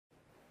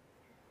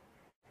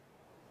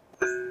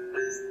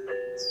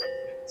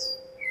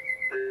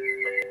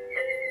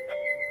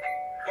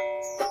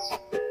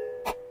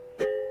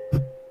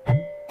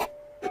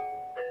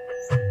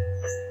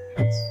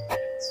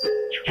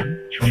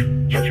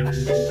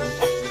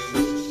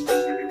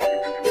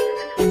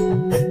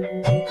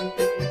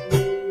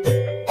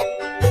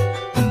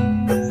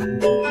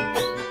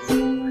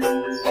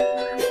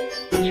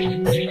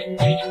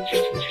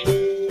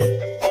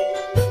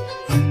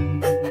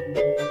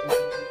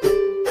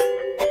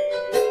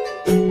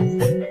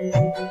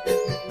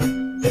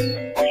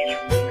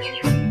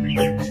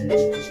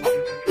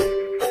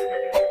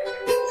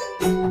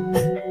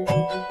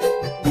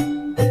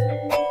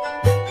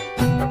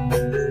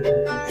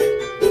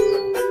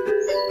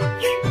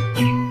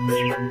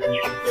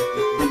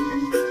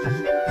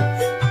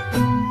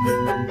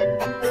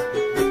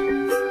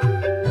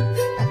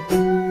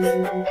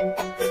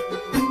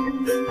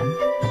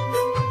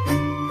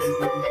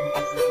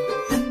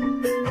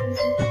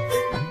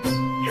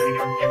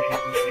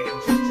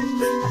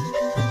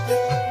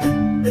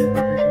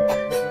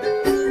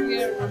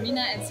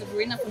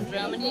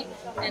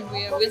and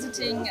we are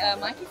visiting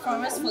Monkey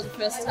Forest for the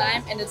first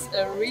time, and it's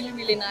a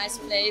really nice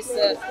place.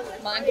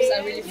 Monkeys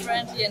are really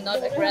friendly and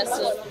not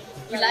aggressive.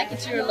 We like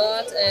it here a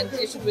lot, and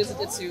you should visit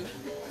it too.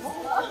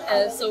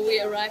 So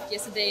we arrived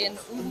yesterday in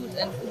Ubud,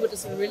 and Ubud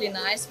is a really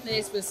nice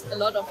place with a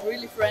lot of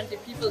really friendly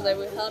people. They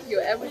will help you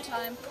every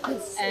time.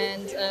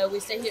 And we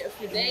stay here a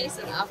few days,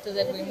 and after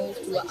that we move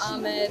to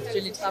Ahmed,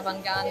 Jili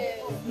Travangan,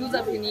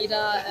 Nusa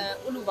Penida,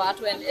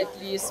 Uluwatu and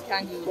Edy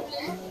Sukanto.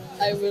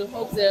 I will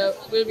hope there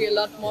will be a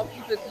lot more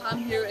people come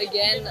here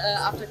again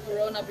after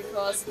Corona,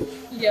 because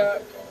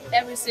here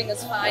everything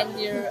is fine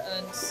here,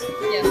 and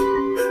yeah.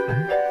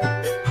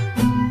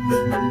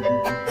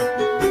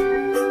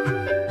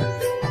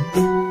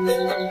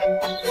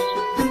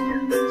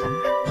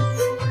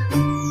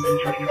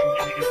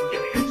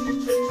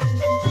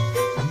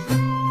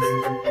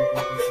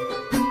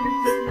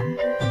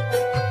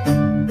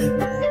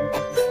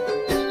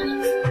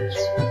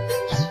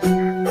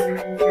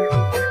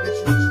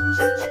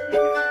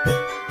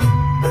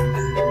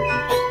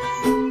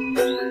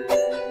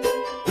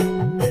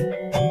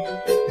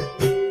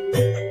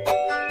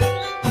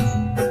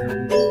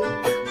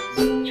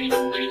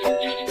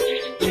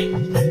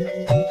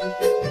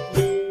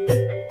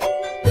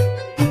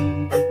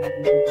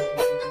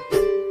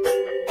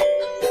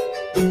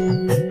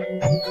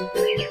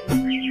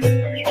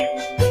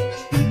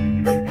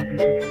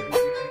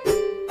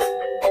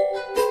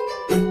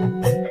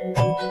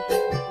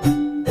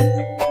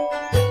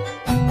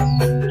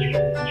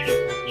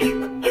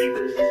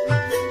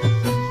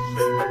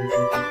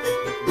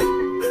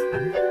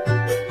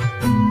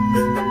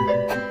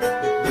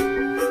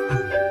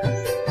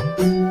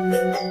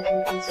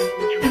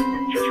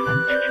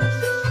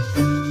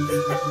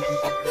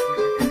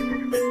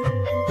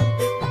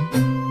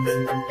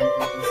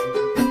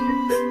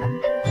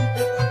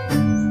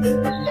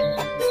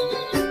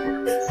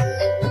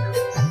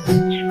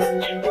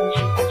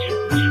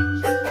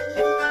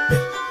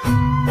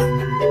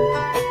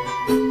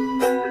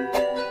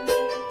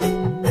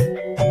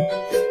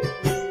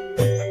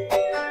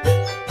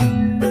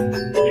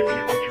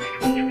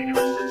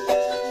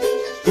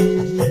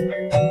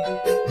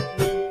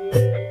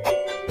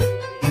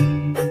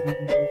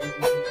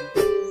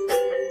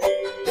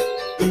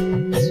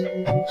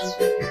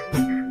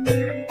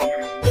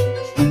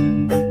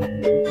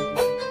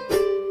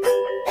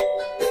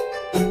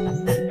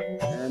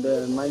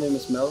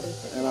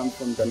 And I'm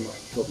from Denmark,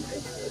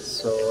 Copenhagen.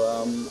 So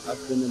I've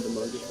been in the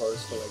monkey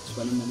forest for like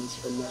 20 minutes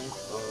from now,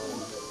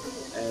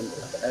 and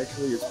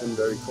actually it's been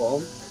very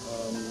calm.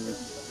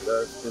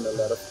 There's been a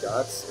lot of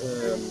guards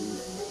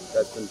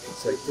that's been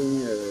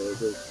protecting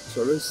the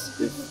tourists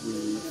if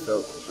we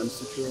felt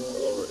insecure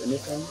or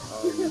anything.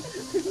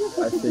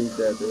 I think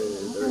that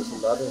there is a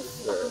lot of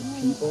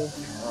people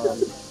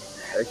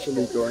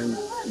actually going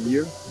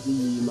near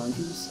the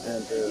monkeys,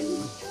 and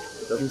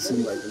it doesn't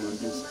seem like the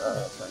monkeys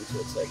are trying to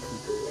attack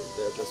people.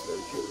 They're just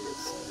very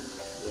curious.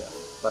 Yeah.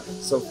 But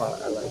so far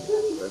I like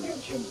it very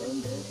much.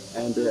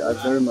 And I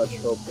very much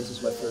hope, this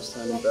is my first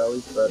time in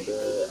Bali, but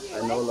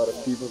I know a lot of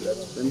people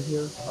that's been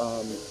here.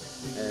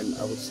 And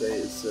I would say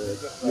it's a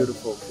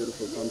beautiful,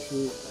 beautiful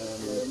country and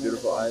a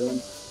beautiful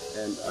island.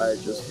 And I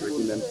just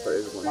recommend for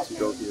everyone to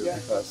go here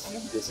because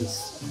this is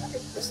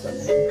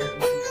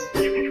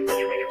stunning.